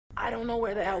don't know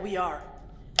where the hell we are.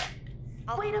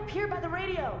 I'll wait up here by the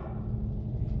radio.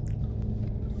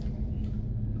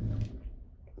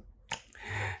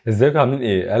 ازيكم عاملين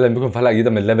ايه؟ اهلا بكم في حلقه جديده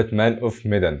من لعبه مان اوف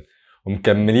ميدان،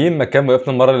 ومكملين مكان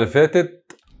وقفنا المره اللي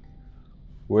فاتت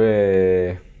و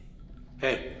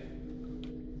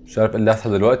مش عارف ايه اللي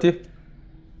هيحصل دلوقتي.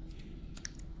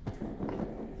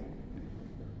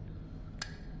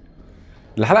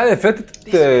 الحلقه اللي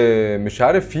فاتت مش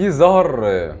عارف فيه ظهر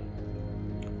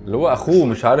اللي هو اخوه،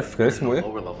 مش عارف كان اسمه ايه،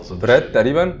 براد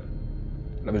تقريبا.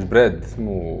 لا مش براد،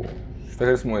 اسمه مش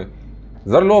فاكر اسمه ايه.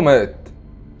 ظهر اللي هو مات،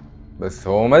 بس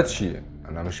هو ماتش.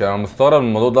 انا مستغرب من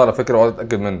الموضوع ده على فكره، وعايز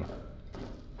اتاكد منه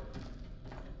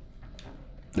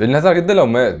لان هزعل جدا لو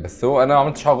مات. بس هو انا ما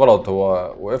عملتش حاجه غلط،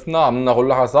 هو وقفنا عملنا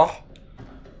كل حاجه صح.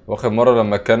 واخر مره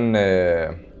لما كان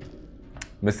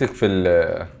مسك في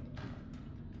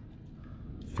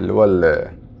اللي هو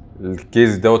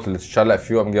الكيس دوت اللي اتشعلق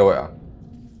فيه وقام جه واقع.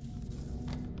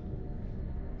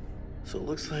 So it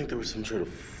looks like there was some sort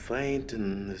of fight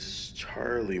and this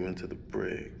Charlie went to the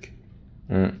brig.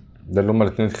 ده اللي هما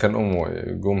الاتنين اتخانقوا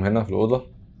وجم هنا في الأوضة.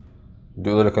 دي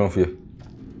الأوضة اللي كانوا فيها.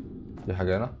 في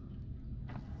حاجة هنا،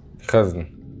 خزن.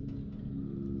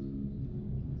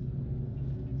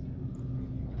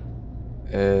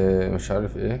 مش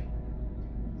عارف ايه،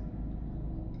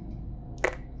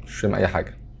 مش فاهم أي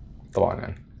حاجة طبعا.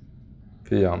 يعني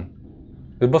في يا عم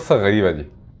ايه البصة الغريبة دي؟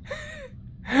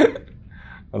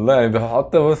 والله يعني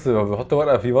بيحط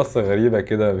ورقة فيه بصة غريبة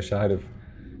كده، مش عارف.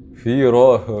 في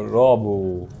رعب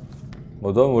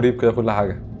وموضوع مريب كده كل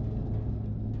حاجة.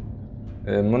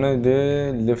 الموني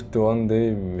دي ليفت وان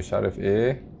دي مش عارف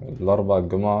ايه، الأربع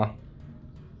الجمعة.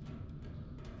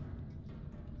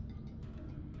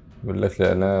 بيقولك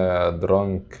لأنا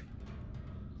درانك،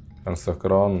 كان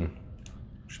سكران،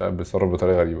 مش عارف بيتصرف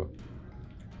بطريقة غريبة.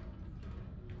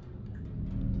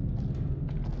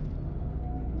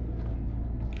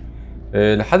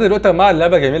 لحد دلوقتي يا جماعة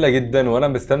اللعبة جميلة جدا وانا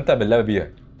مستمتع باللعبة بيها.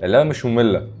 اللعبة مش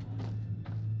مملة،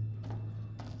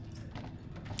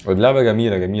 واللعبة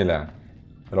جميلة يعني.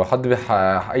 لو حد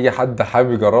اي حد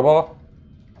حابب يجربها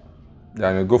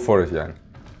يعني جو فور ات يعني.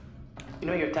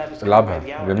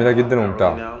 العبها، جميلة جدا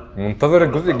وممتعة. منتظر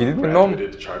الجزء الجديد منهم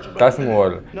بتاع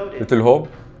اسمه ليتل هوب.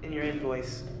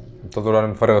 منتظر يعني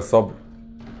من فارغ الصبر.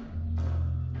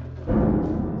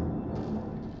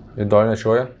 يدوا علينا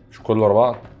شوية، مش كله ورا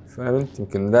بعض. يا بنت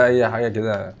يمكن نلاقي اي حاجه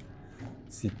كده،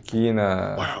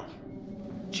 سكينه. واو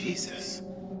جيسس،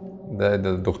 ده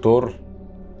الدكتور.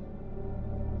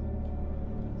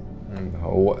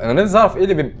 هو انا نفسي اعرف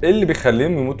ايه اللي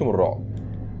بيخليهم يموتوا من الرعب.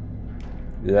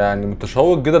 يعني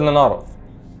متشوق جدا ان انا اعرف.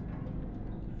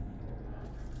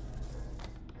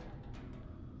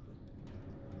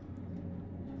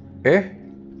 ايه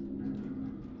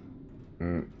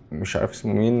مش عارف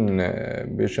اسمه مين،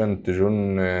 بيشنت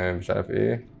جون مش عارف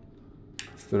ايه،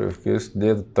 ستوري اوف كيس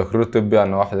ديت التقرير الطبي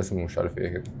عن واحد اسمه مش عارف ايه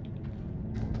كده.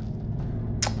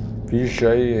 مفيش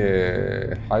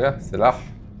اي حاجة، سلاح،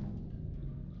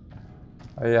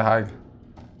 اي حاجة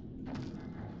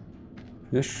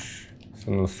مفيش.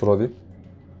 استنى الصورة دي،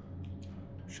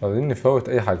 مش عايزين نفوت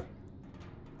اي حاجة.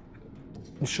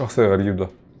 الشخص الغريب ده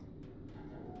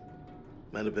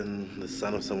might have been the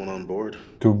son of someone on board.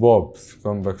 Two Bobs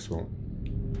come back soon.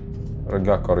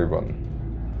 رجع قريبا.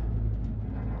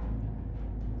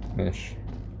 ماشي،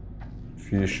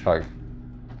 مفيش حاجة.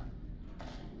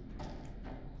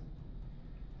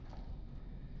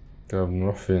 كده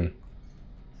بنروح فين؟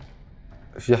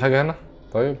 في حاجة هنا؟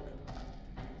 طيب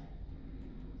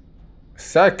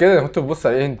الساعة كده انا كنت ببص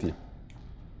على ايه انتي؟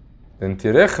 ده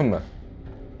انتي رخمة.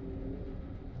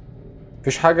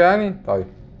 مفيش حاجة يعني؟ طيب.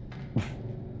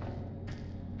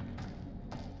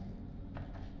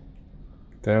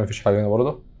 تمام، مفيش حاجة هنا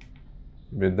برضه.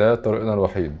 بداية طريقنا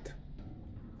الوحيد.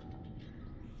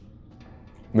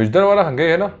 مش ده الولد كان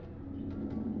جاي هنا؟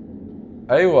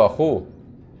 ايوه اخوه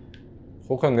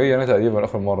كان جاي هنا تقريبا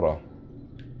اخر مرة.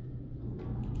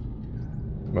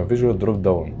 مفيش غير الدروب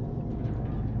داون،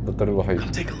 ده الطريق الوحيد.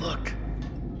 Come take a look.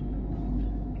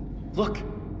 Look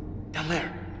down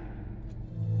there.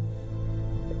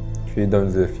 في داون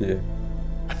زي في ايه؟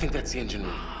 I think that's the engine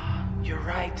room. You're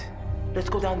right. Let's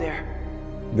go down there.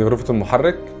 دي غرفة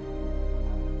المحرك.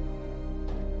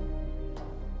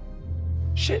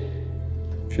 Shit.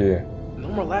 في ايه؟ No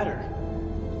more ladder.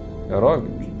 يا راجل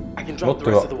I can drop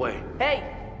the rest of the way. Hey,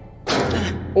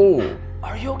 اوه.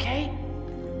 are you okay?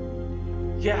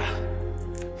 Yeah.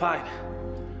 Fine.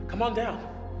 Come on down.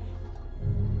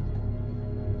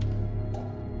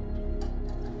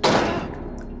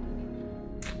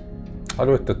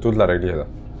 حلو التاتو اللي على رجليها ده.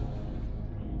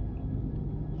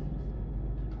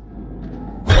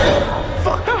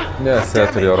 يا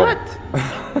ساتر يا رب.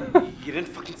 You didn't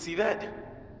fucking see that?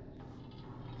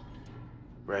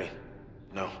 Right.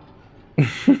 No.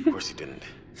 Of course you didn't.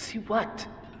 See what?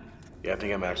 Yeah, I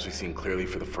think I'm actually seeing clearly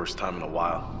for the first time in a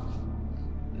while.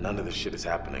 None of this shit is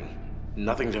happening.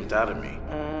 Nothing jumped out at me.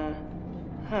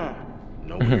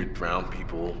 No weird drowned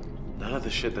people. None of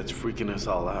the shit that's freaking us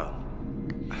all out.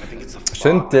 I think it's a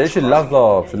عشان تعيش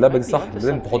اللحظة في اللعبة دي صح Onto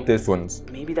لازم something. تحط ايرفونز.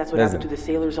 Maybe that's what لازم. happened to the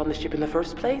sailors on the ship in the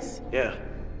first place? Yeah,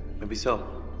 maybe so.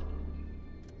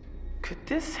 Could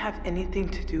this have anything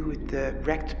to do with the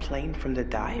wrecked plane from the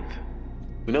dive?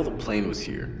 We know the plane was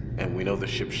here, and we know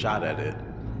the ship shot at it.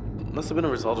 Must have been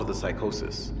a result of the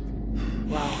psychosis.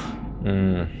 Wow.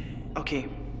 Okay,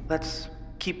 let's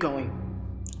keep going.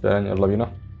 فعلا يلا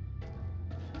بينا.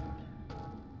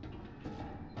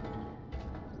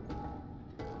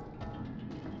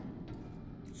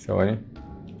 ثواني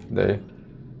ده ايه؟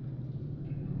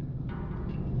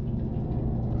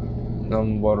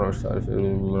 نمبر مش عارف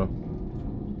ايه.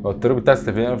 هو الطريق بتاع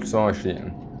السفينة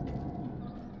 1920.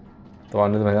 طبعا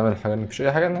لازم هنعمل حاجة، مفيش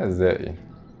أي حاجة إنها ازاي.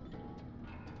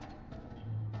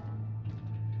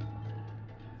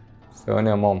 ثواني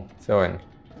يا ماما ثواني.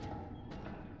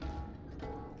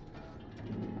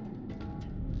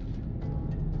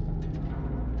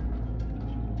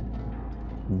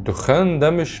 الدخان ده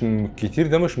مش كتير،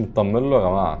 ده مش مطمن له يا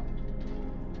جماعة.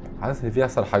 حاسس ان في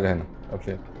هيحصل حاجة هنا.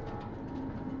 اوكي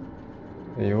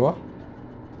ايوه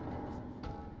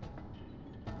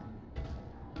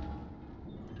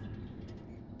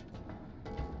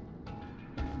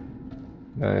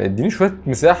اديني شوية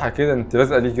مساحة كده، انت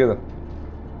لازقة ليه كده؟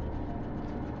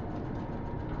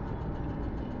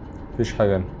 مفيش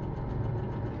حاجة هنا.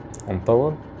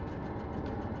 هنطول.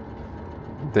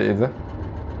 ده ايه ده؟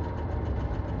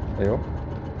 ايوه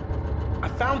I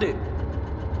found it!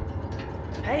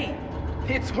 Hey,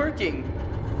 it's working!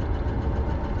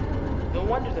 No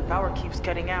wonder the power keeps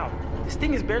cutting out. This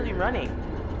thing is barely running.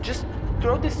 Just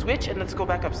throw this switch and let's go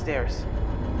back upstairs.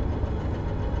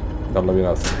 يلا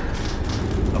بينا اصلا.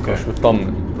 Okay, مش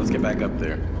مطمن. let's get back up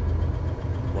there.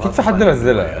 اكيد في حد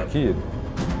نزلها اكيد.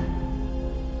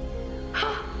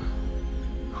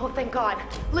 Oh, thank God.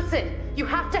 Listen, you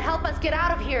have to help us get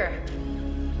out of here.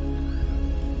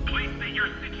 Please state your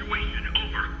situation.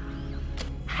 Over.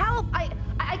 Help!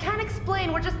 I can't explain.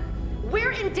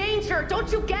 We're in danger. Don't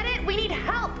you get it? We need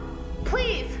help.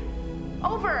 Please.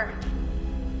 Over.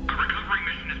 A recovery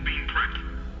mission is being prepped.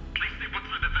 Please say what's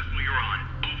the vessel you're on.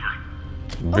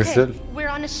 Over. Vessel. Okay,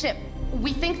 we're on a ship.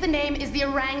 We think the name is the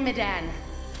Medan.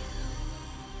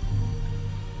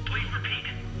 Please repeat.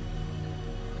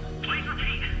 Please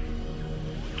repeat.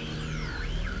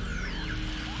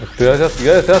 انت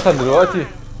جاي تقتل دلوقتي؟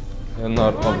 يا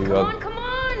نهار Come on, ابيض. come on!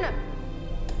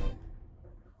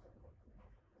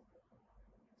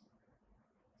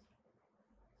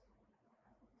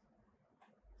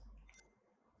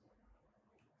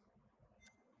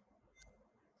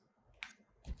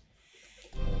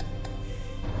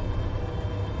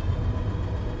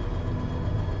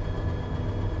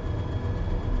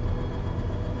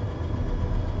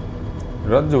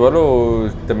 الواد بقاله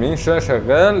 80 سنة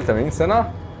شغال، 80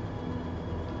 سنة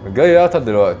جاي يقتل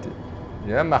دلوقتي.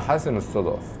 يا اما حاسن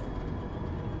الصدف.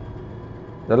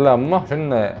 يلا يا عمو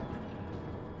عشان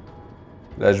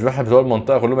الاشباح بتوع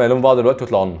المنطقة كلهم يعلموا بعض دلوقتي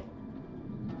ويطلعوا لنا.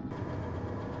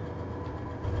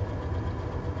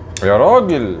 يا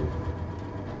راجل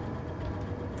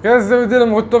كده ازاي دي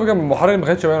لما كنت واقف جنب المحرر ما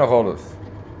كانتش باينة خالص.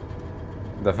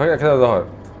 ده فجأة كده ظهرت.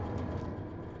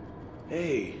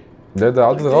 Hey. ده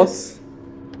عدد غطس.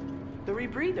 The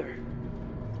rebreather.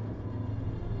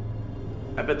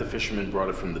 I bet the fisherman brought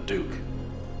it from the Duke.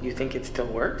 You think it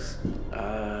still works?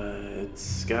 It's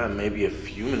got maybe a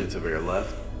few minutes of air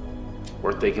left.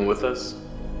 Worth taking with us?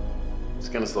 It's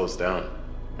gonna slow us down.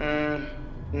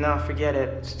 No, forget it.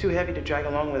 It's too heavy to drag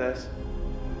along with us.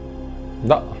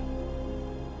 لا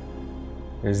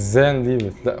ازاي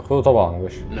نديبت؟ لا خده طبعا يا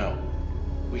باشا. No.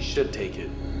 We should take it.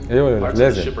 ايوه Parts of the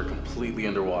لازم. ship are completely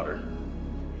underwater.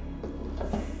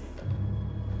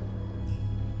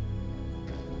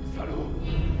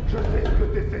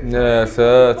 يا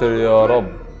ساتر يا رب.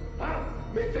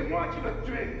 Mais c'est moi qui vais te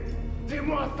tuer.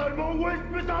 Dis-moi seulement où est ce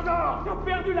putain d'or. T'as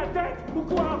perdu la tête ou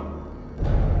quoi?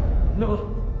 Non.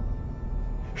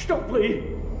 Je t'en prie.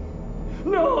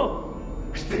 Non.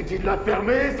 Je t'ai dit de la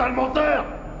fermer, sale menteur.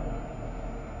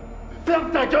 Ferme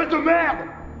ta gueule de merde.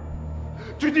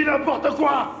 Tu dis n'importe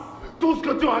quoi. Tout ce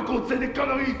que tu racontes, c'est des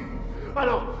conneries.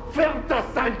 Alors, ferme ta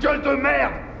sale gueule de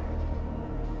merde.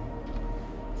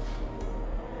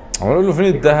 عمالوا له فين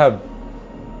الذهب؟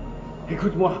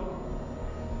 Écoute-moi.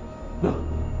 Non.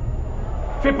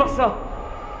 Fais pas ça.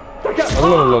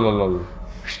 الله الله الله الله.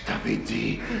 Je t'avais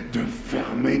dit de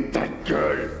fermer ta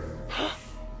gueule.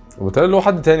 وبالتالي اللي هو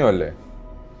حد تاني ولا ايه؟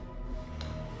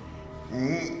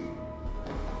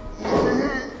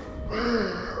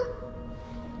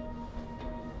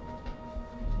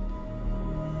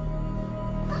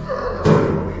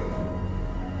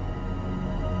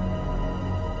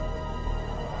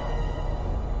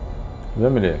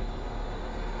 بيعمل ايه؟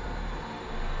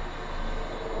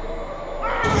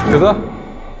 مش كده؟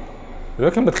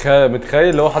 يبقى كان متخيل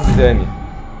اللي هو حد تاني.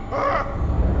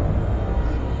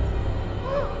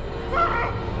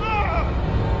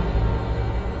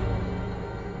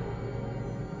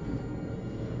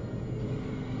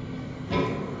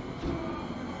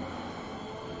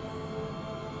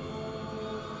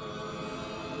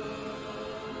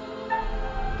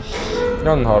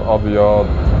 يا نهار ابيض.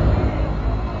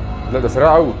 لا ده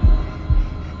سريع قوي.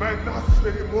 Maintenant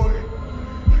c'est les morts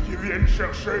qui viennent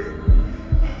chercher.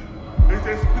 Les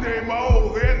esprits des morts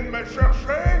viennent me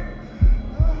chercher.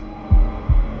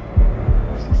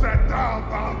 Je vous attends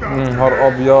pendant. يا نهار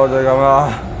ابيض يا جماعه.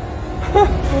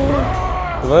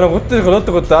 طب انا كنت غلطت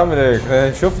كنت اعمل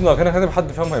ايه؟ شفنا كان كاتب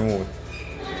حد فيهم هيموت.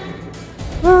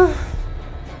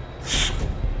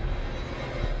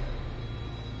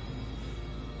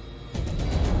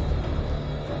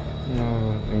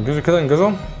 انجزوا كده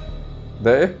انجزوا.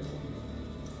 ده ايه؟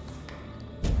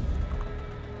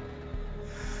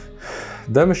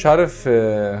 ده مش عارف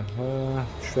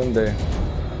مش فاهم ده ايه.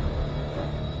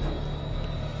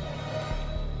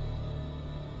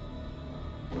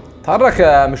 اتحرك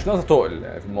مش ناقصه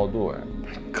تقل في الموضوع يعني.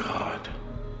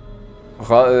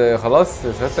 خلاص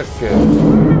سيادتك.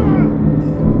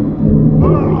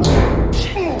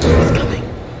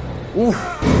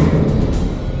 اوف.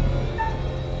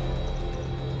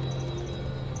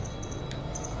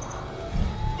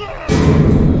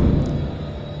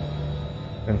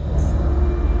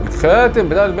 الخاتم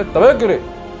بتاع البيت. طب اجري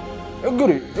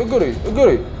اجري اجري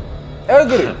اجري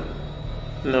اجري.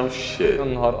 No shit. يا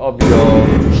نهار ابيض.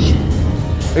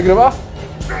 اجري بقى.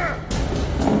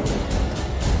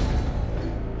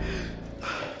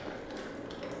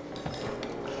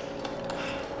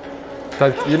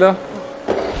 بتاعت تقيلة.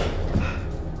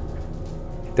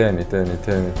 تاني تاني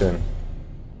تاني تاني.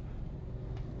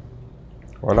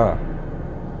 ولا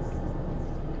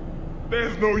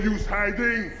There's no use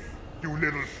hiding, you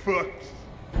little fucks.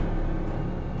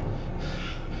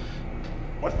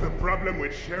 What's the problem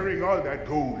with sharing all that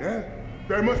gold, eh?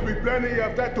 There must be plenty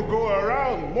of that to go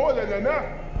around, more than enough.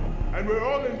 And we're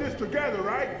all in this together,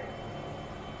 right?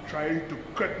 Trying to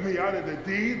cut me out of the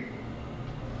deal?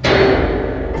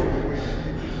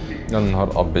 يا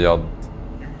نهار ابيض.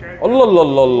 الله الله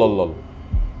الله الله الله.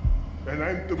 And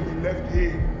I'm to be left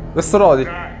here. السرعة دي.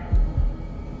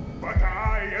 But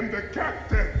I am the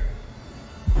captain.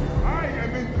 I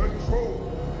am in control.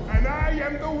 And I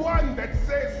am the one that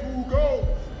says who goes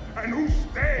and who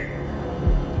stays.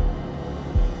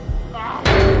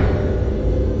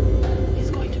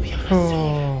 He's going to be on us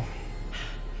soon.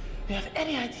 Do you have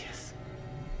any ideas?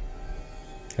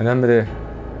 هنعمل ايه؟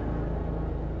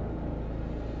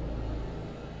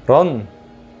 رن.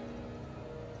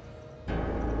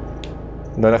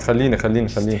 لا خليني. Stay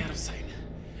out of sight.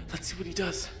 Let's see what he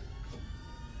does.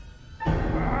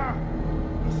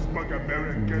 Smug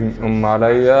Americans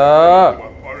عليا.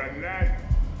 foreign land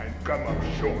and come up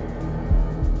short.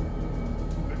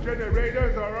 The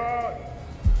generators are on.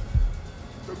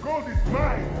 The gold is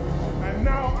mine, and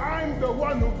now I'm the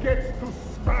one who gets to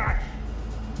smash.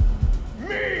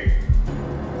 Me!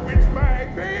 With my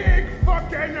big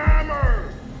fucking hammer!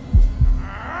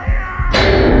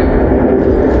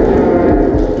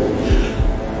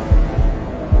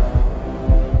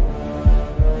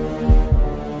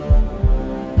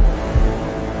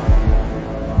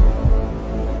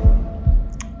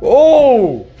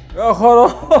 اوه يا خرا.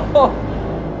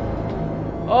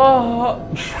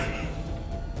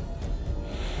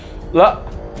 لا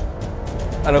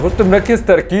انا كنت مركز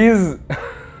تركيز.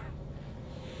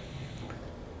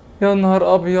 يا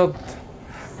نهار ابيض.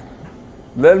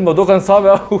 لا الموضوع كان صعب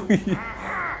قوي.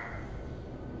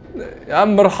 يا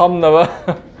عم ارحمنا بقى.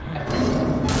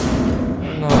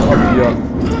 يا نهار ابيض.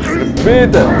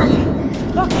 بيتك.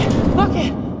 Okay.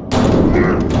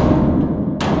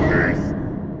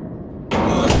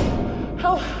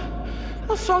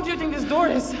 How strong do you think this door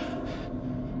is?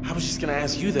 I was just gonna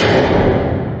ask you that.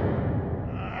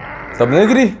 طب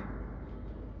نجري.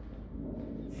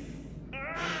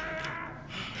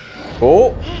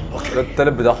 اوه ده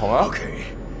التالت بتاعهم ها؟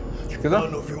 مش كده؟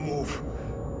 None of you move.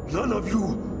 None of you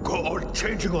go all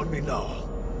changing on me now.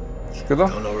 مش كده؟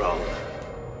 Turn around.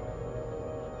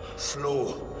 Slow.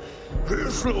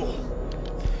 Real slow.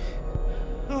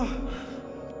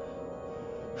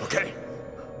 Okay.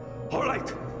 All right.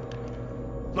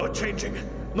 Not changing.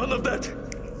 None of that.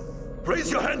 Raise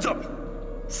your hands up.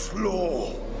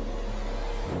 Slow.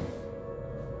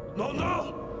 No, no.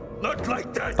 Not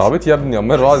like that. عبيط يا ابني،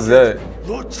 امال راح ازاي؟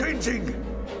 No changing.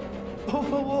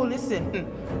 Oh, listen.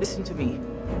 Listen to me.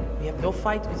 We have no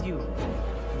fight with you.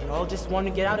 We all just want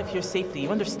to get out of here safely.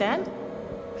 You understand?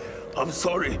 I'm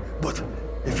sorry, but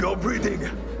if you're breathing,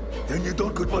 then you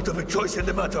don't got much of a choice in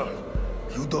the matter.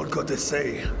 You don't got a say.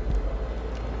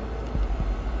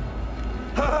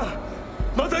 Ah!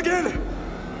 Not again!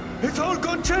 It's all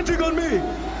gone changing on me!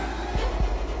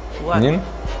 What? مين؟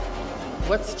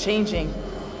 What's changing?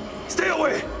 Stay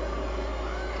away!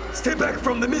 Stay back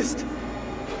from the mist!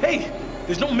 Hey,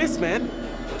 there's no mist, man.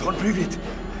 Don't breathe it!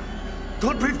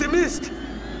 Don't breathe the mist!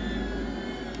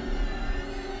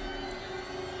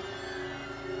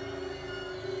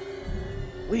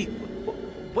 Wait,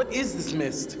 what is this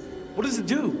mist? What does it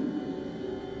do?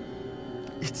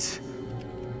 It's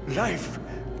life.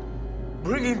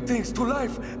 Bringing things to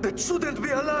life that shouldn't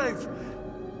be alive.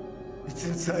 It's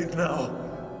inside now.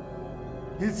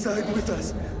 Inside with us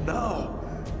now.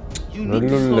 You need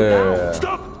to slow down.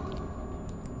 Stop!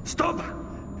 Stop!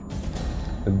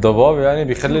 الضباب يعني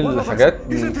بيخلي الحاجات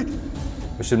Isn't it?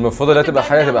 مش المفروض اللي تبقى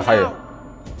حية تبقى حية.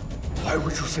 Why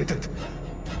would you say that?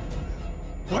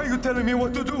 Why are you telling me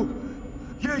what to do?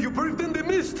 Yeah, you breathed in the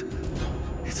mist.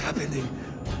 It's happening.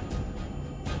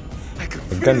 I can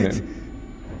feel اتجنن. it.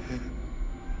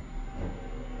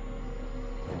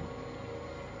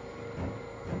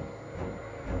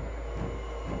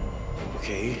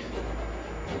 Okay.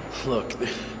 Look,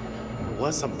 there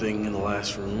was something in the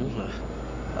last room.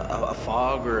 A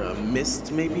fog or a mist,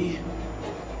 maybe?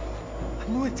 I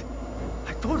knew it.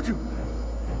 I told you.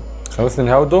 خلاص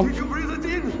نهاودو. Did you breathe it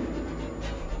in?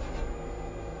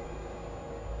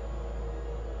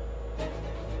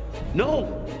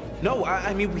 No,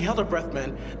 I mean, we held our breath, man.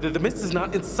 The mist is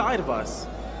not inside of us.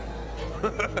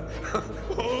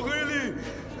 Oh, really?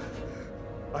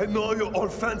 I know you're all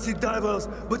fancy divers,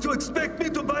 but you expect me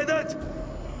to buy that?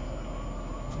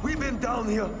 We've been down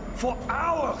here for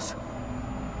hours.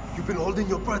 You've been holding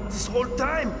your breath this whole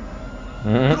time.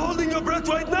 You're holding your breath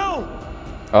right now.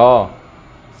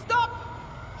 Stop!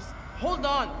 Just hold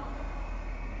on.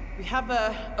 We have a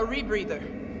rebreather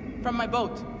from my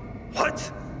boat. What?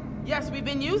 Yes, we've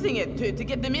been using it to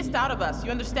get the mist out of us.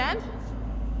 You understand?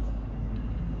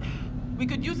 We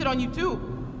could use it on you too.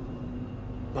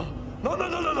 No.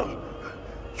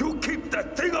 You keep that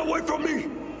thing away from me.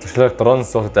 شكلك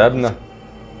ترانس وهتتعبنا.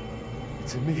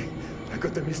 It's in me. I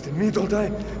got the mist in me, don't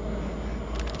I?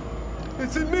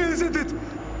 It's in me, isn't it?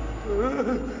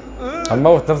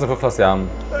 هنموت نفسك واخلص يا عم.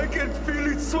 I can feel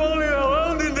it swirling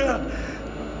around in there.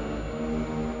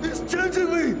 It's changing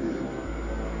me.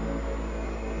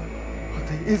 On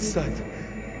the inside.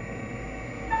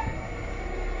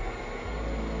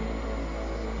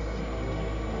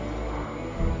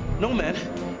 No, man.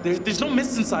 There's no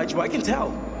mist inside you, I can tell.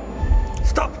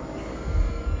 Stop!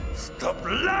 Stop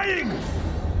lying!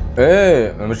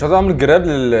 ايه انا مش عايز اعمل جراب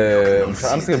مش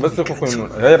همسك بس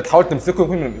هي بتحاول تمسكه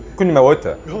يكون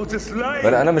يموتها. You're just lying.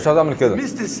 انا مش عايز اعمل كده.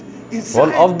 Mist is inside. هو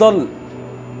الافضل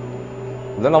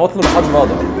ان انا بطلب لحد ما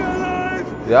اقدر.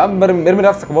 يا عم ارمي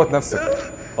نفسك وموت نفسك.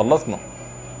 خلصنا.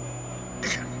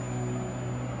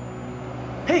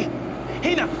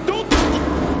 Hey now, don't.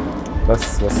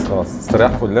 بس خلاص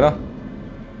استريحنا كلنا.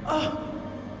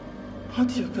 Oh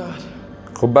dear God.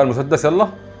 خد بقى المسدس يلا.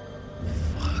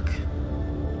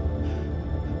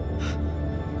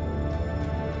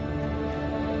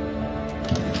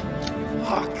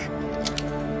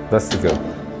 بس كده.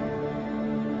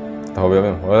 هو بيعمل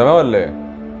هو تمام ولا ايه؟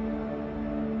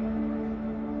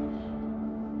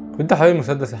 انت حبيبي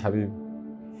مسدس يا حبيبي.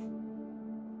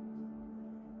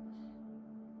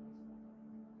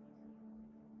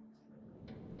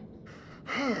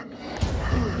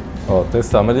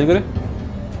 لسه عمال يجري.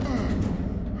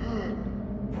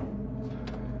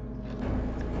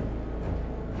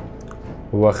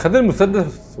 هو خد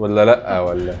المسدس ولا لا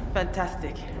ولا؟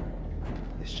 Fantastic.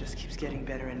 This just keeps getting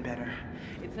better and better.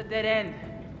 It's a dead end.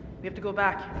 We have to go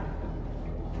back.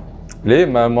 ليه؟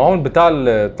 ما هو بتاع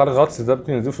الغطس ده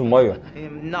ممكن ينزل في الميه. I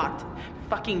am not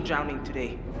fucking drowning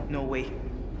today. No way.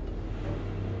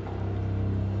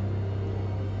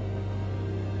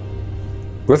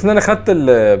 كويس ان انا خدت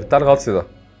بتاع الغطس ده. Go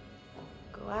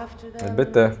after them. البت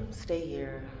ده. Stay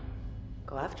here.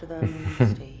 Go after them.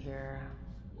 Stay here.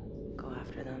 Go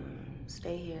after them.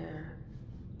 Stay here.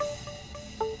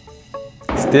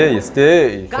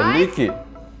 stay خليكي.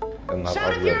 يا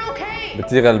نهار ابيض،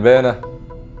 بنتي غلبانه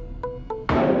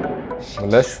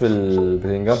ملاش في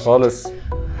البتنجان خالص.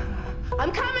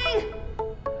 I'm coming.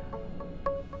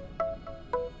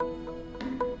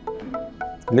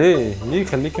 ليه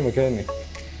خليكي مكانك.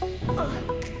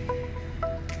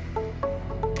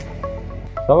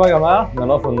 طب يا جماعه احنا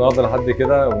نقف النهارده لحد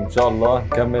كده، وان شاء الله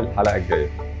نكمل الحلقه الجايه.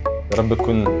 يا رب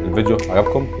تكون الفيديو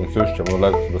عجبكم، ما تنسوش تعملوا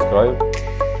لايك وسبسكرايب.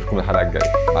 اشوفكم الحلقه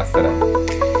الجايه، مع السلامه.